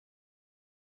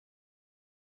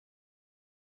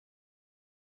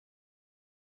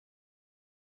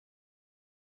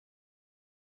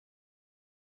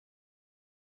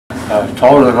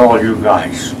taller than all you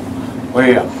guys,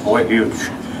 way up, way huge,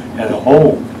 and a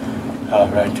hole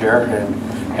right there.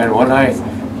 And when I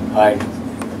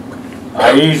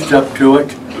eased up to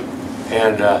it,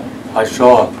 and I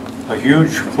saw a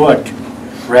huge foot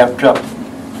wrapped up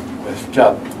with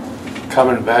stuff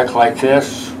coming back like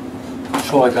this.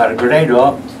 So I got a grenade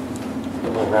off,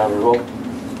 around the rope.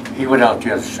 He went out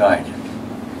the other side.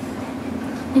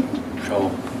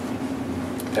 So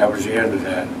that was the end of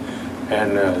that.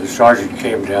 And the sergeant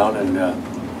came down and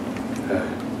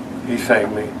he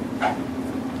thanked me.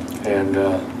 And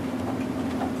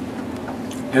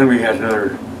then we had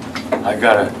another. I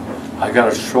got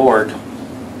a sword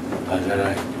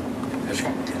that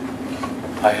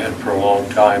I had for a long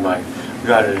time. I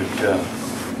got it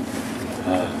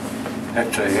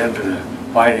at the end of the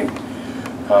fighting.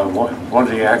 One of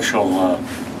the actual,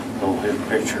 his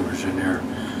picture was in there,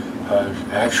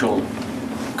 actual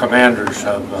commanders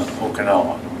of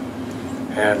Okinawa.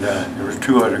 And there was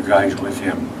 2 other guys with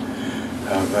him.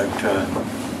 But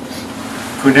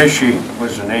Kunishi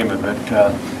was the name of it.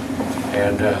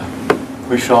 And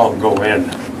we saw them go in.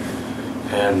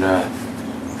 And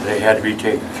they had to be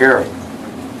taken care of.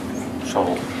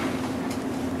 So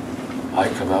I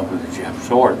come up with a Jap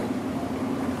sword.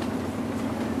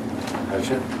 That's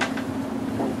it.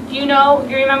 Do you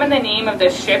remember the name of the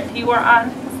ship you were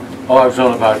on? Oh, I was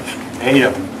on about 8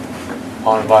 of them.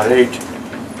 On about 8.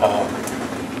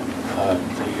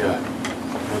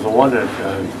 The one that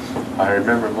I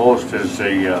remember most is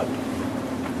the,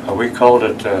 we called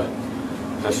it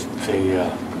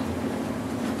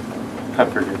I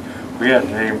forget, we had a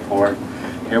name for it.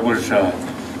 It was,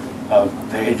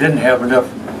 they didn't have enough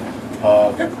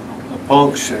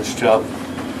bunks and stuff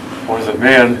for the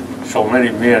men, so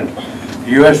many men.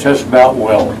 The USS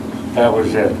Boutwell, that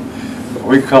was it.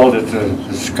 We called it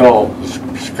the skull,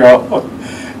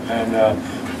 and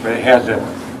they had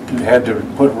to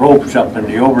put ropes up in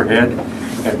the overhead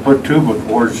and put tuba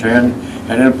cords in,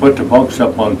 and then put the bunks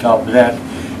up on top of that,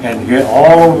 and get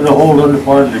all over the whole other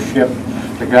part of the ship.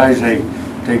 The guys, they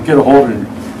get a hold and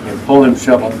pull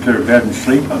themselves up to their bed and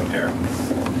sleep up there.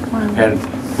 Wow. And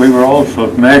we were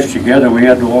also mashed together. We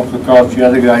had to walk across the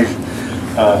other guy's,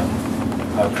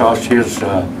 across his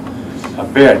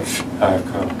beds,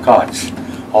 cots,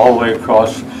 all the way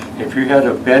across. If you had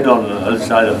a bed on the other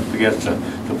side of against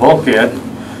the bulkhead,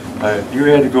 you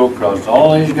had to go across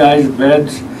all these guys'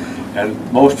 beds, and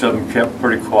most of them kept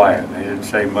pretty quiet. They didn't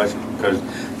say much because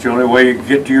it's the only way you can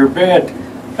get to your bed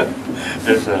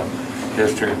is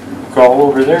to crawl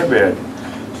over their bed.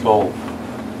 So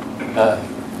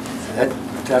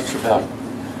that's about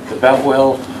the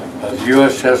Boutwell,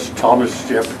 USS Thomas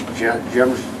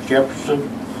Jefferson,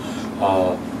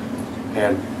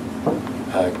 and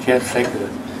I can't think of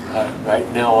it right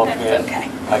now offhand. Okay.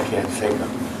 I can't think of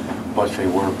what they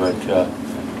were, but the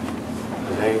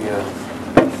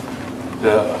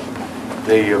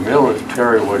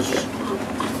military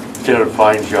did a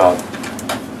fine job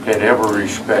in every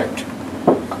respect,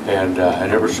 and I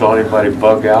never saw anybody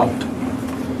bug out,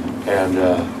 and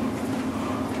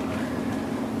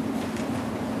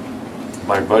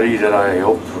my buddy that I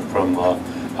from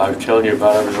I was telling you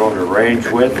about, I was on the range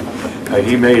with,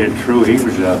 he made it through. He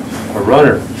was a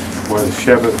runner for the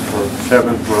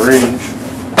 7th Marines,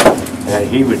 and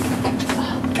he would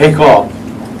take off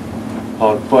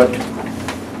on foot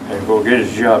and go get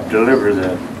his job, deliver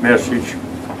the message,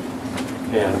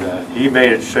 and he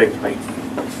made it safely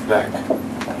back,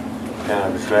 and I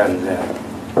was glad of that.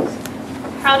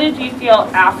 How did you feel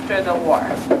after the war,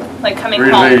 like coming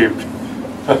Relieved. home?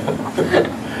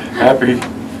 Happy.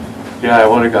 Yeah,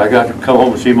 I got to come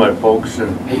home and see my folks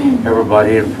and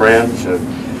everybody and friends, and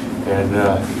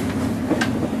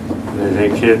they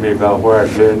kidded me about where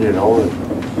I've been, you know.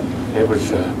 It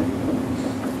was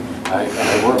I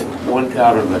went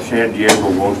out of San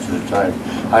Diego most of the time.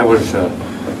 I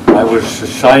was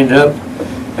signed up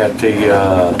at the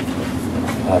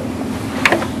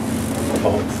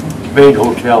main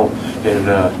hotel in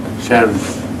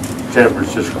San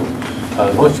Francisco.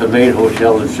 What's the main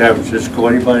hotel in San Francisco?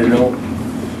 Anybody know?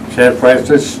 San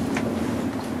Francis?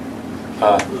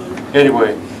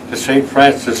 Anyway, the St.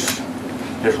 Francis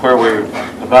is where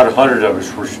about 100 of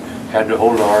us had to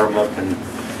hold our arm up, and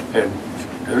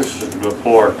this is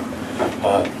before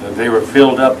they were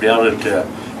filled up down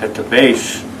at the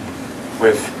base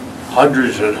with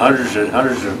hundreds and hundreds and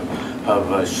hundreds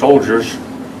of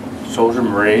soldier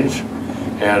Marines,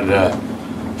 and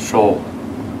so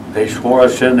they swore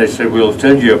us in. They said, we'll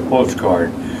send you a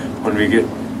postcard when we can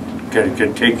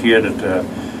take you in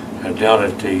down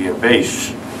at the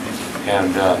base,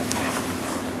 and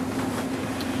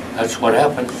that's what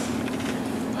happened.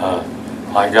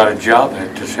 I got a job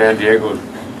at San Diego,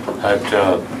 at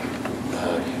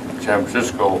San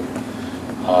Francisco,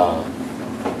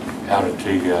 out at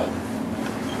the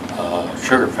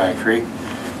sugar factory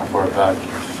for about a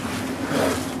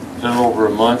little over a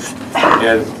month.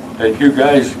 And you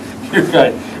guys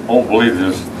won't believe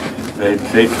this.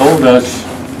 They told us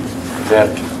that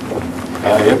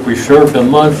if we served a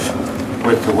month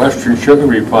with the Western Sugar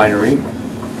Refinery,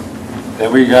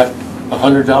 that we got a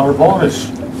 $100 bonus.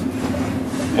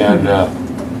 And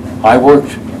I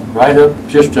worked right up,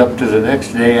 just up to the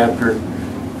next day after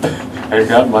I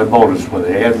got my bonus, when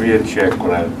they had me a check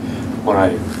when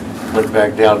I went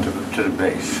back down to the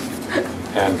base.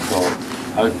 And so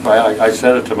I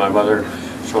sent it to my mother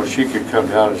so she could come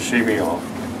down and see me off.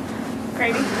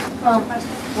 Grady?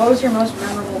 What was your most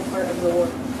memorable part of the war?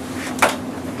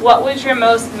 What was your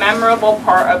most memorable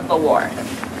part of the war?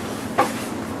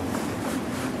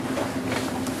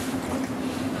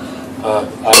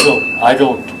 I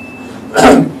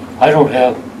don't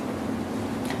have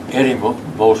any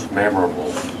most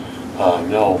memorable.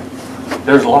 No,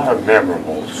 there's a lot of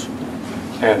memorables,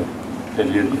 and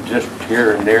you just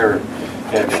here and there,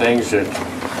 and things that.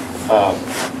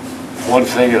 One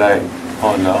thing that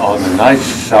on the nice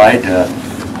side,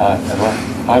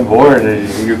 I'm bored,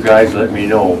 and you guys let me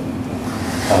know.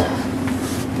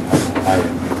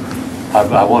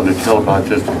 I wanted to tell about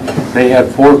this. They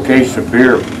had 4 cases of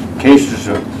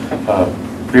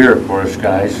beer for us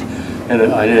guys, and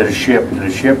I had a ship, and the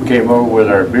ship came over with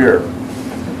our beer,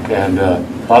 and a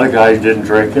lot of guys didn't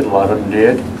drink it, a lot of them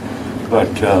did, but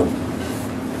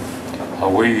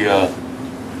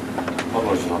what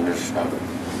was it on this?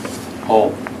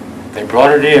 Oh, they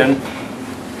brought it in,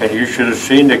 and you should have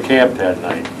seen the camp that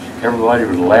night. Everybody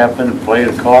was laughing,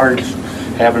 playing cards,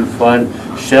 having fun,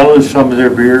 selling some of their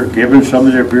beer, giving some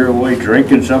of their beer away,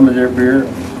 drinking some of their beer.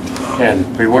 And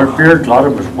we weren't beer, a lot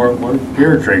of us weren't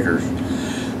beer drinkers.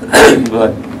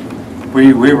 But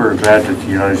we were glad that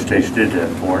the United States did that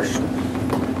for us.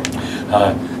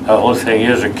 The only thing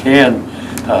is, a can,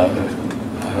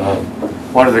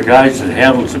 one of the guys that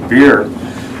handles the beer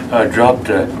dropped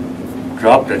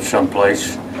it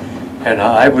someplace, and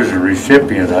I was a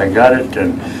recipient. I got it,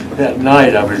 and that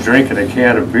night I was drinking a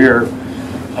can of beer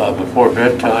before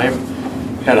bedtime,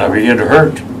 and I began to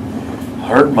hurt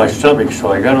my stomach,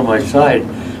 so I got on my side,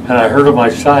 and I hurt on my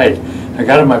side. I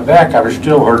got on my back, I was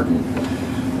still hurting.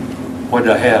 What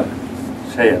did I have?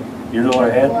 Say it. You know what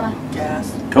I had?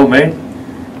 Gas. Ptomaine?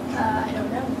 I don't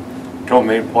know.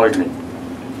 Ptomaine poisoning.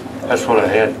 That's what I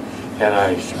had. And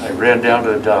I ran down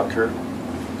to the doctor.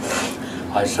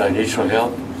 I said, I need some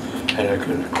help. And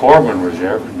the corpsman was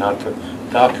there, but not the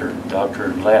doctor. The doctor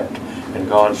had left and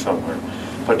gone somewhere.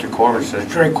 But the corpsman said,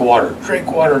 drink water,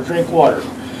 drink water, drink water.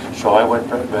 So I went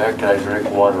back and I drank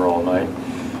water all night.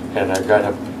 And I got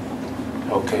up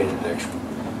okay the next.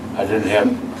 I didn't have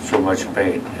so much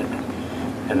pain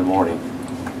in the morning.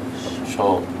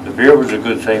 So the beer was a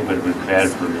good thing, but it was bad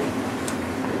for me.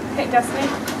 Okay, Destiny?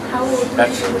 How old were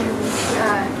you when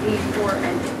the war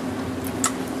ended?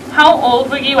 How old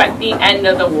were you at the end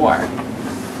of the war?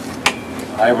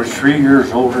 I was 3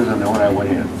 years older than when I went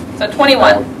in. So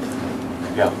 21.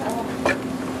 Yeah.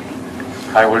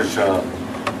 I was,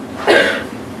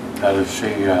 let's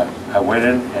see, I went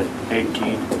in at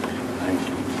 18,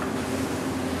 19.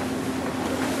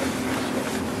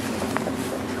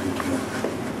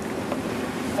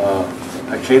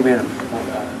 I came in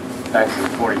back in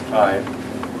 45,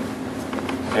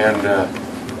 and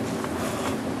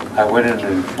I went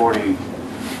in 40,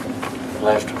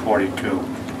 last of 42.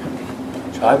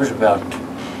 So I was about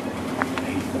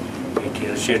 18.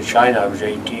 Let's see, in China I was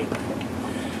 18.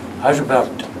 I was about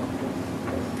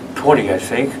 20, I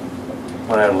think,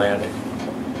 when I landed.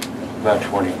 About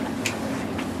 20.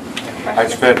 I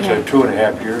spent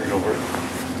 2.5 years over.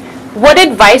 What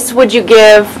advice would you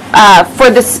give for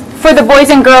the boys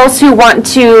and girls who want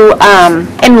to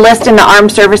enlist in the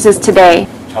armed services today?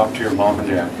 Talk to your mom and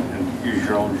dad and use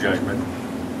your own judgment,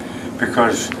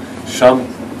 because some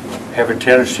have a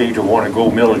tendency to want to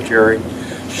go military,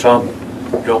 some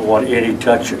don't want any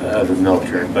touch of the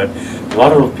military. But a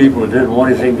lot of those people that didn't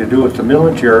want anything to do with the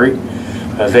military,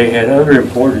 they had other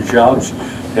important jobs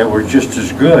that were just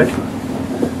as good,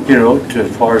 you know,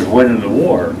 as far as winning the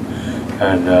war.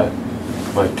 And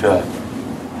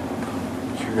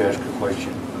you ask a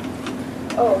question.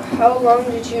 Oh, how long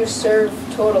did you serve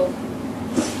total?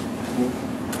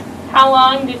 How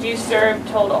long did you serve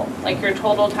total? Like your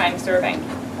total time serving?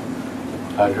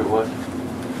 I do what?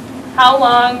 How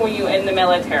long were you in the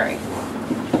military?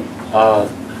 A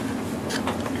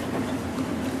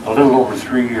little over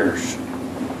 3 years.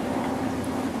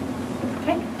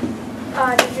 Okay.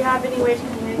 Did you have any way to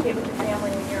communicate with your family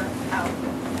when you're out?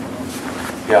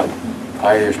 Yeah,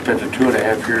 I spent the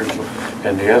 2.5 years,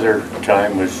 and the other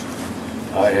time was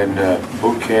in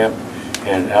boot camp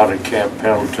and out at Camp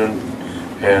Pendleton.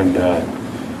 And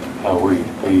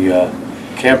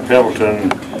Camp Pendleton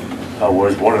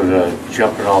was one of the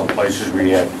jumping off places. We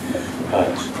had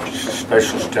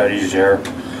special studies there,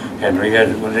 and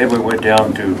then we went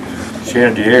down to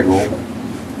San Diego,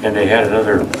 and they had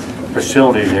another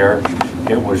facility there.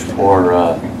 It was for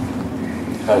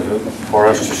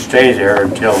us to stay there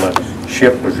until the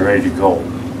ship was ready to go.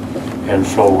 And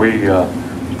so we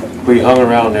hung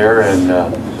around there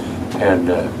and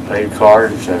played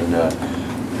cards and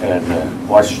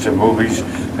watched the movies.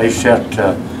 They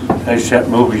set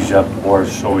movies up for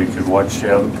us so we could watch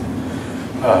them.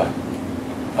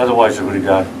 Otherwise, it would have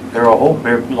got, there were a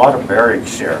lot of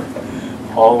barracks there,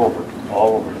 all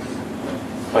over.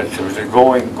 But it was a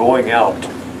going out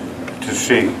to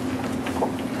sea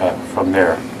from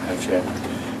there. That's it.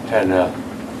 And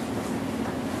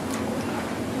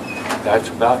that's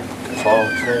all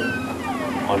I'm saying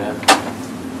on that.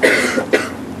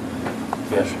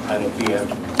 Yes, I think he has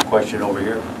a question over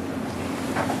here.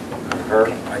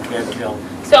 Her, I can't tell.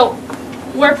 So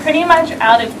we're pretty much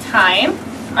out of time.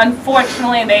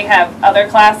 Unfortunately, they have other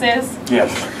classes.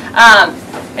 Yes.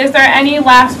 Is there any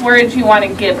last words you want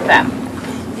to give them?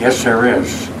 Yes, there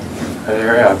is.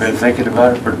 I've been thinking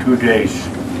about it for 2 days.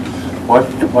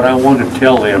 What I want to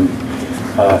tell them,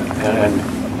 and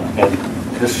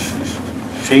this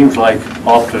seems like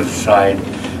off to the side,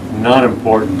 not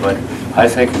important, but I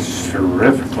think it's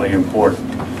terrifically important.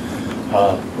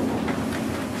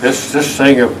 This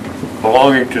thing of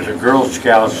belonging to the Girl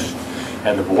Scouts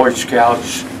and the Boy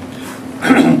Scouts,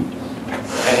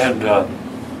 and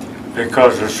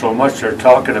because there's so much they're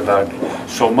talking about,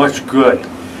 so much good.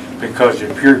 Because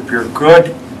if you're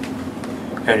good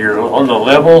and you're on the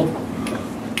level,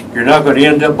 you're not going to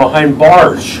end up behind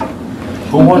bars.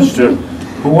 Who wants to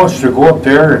go up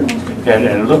there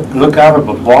and look out of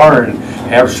a bar and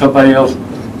have somebody else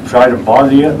try to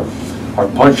bother you or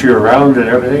punch you around and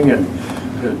everything? And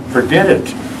forget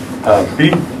it.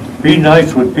 Be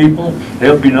nice with people.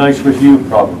 They'll be nice with you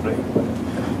probably.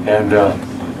 And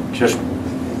just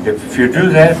if you do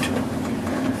that,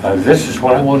 this is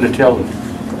what I wanted to tell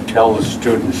the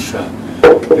students.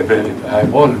 I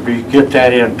wanted to get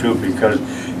that in too, because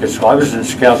I was in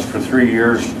Scouts for 3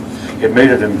 years. It made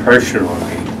an impression on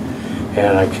me,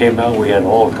 and I came out. We had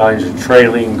all kinds of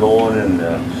trailing going,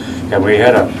 and we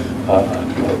had a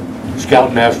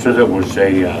scoutmaster that was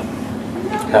he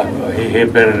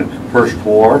had been in the First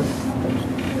War,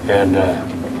 and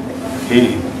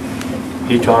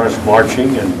he taught us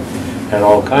marching and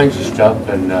all kinds of stuff,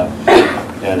 and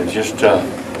it just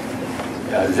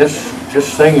this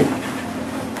thing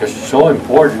is so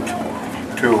important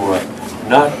to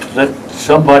not let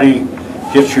somebody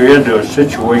get you into a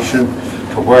situation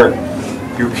to where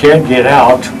you can't get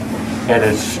out, and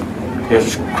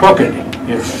it's crooked,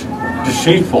 it's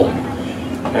deceitful,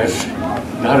 it's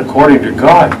not according to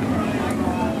God,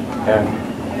 and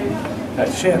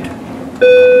that's it.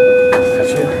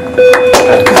 That's it.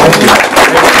 Thank you.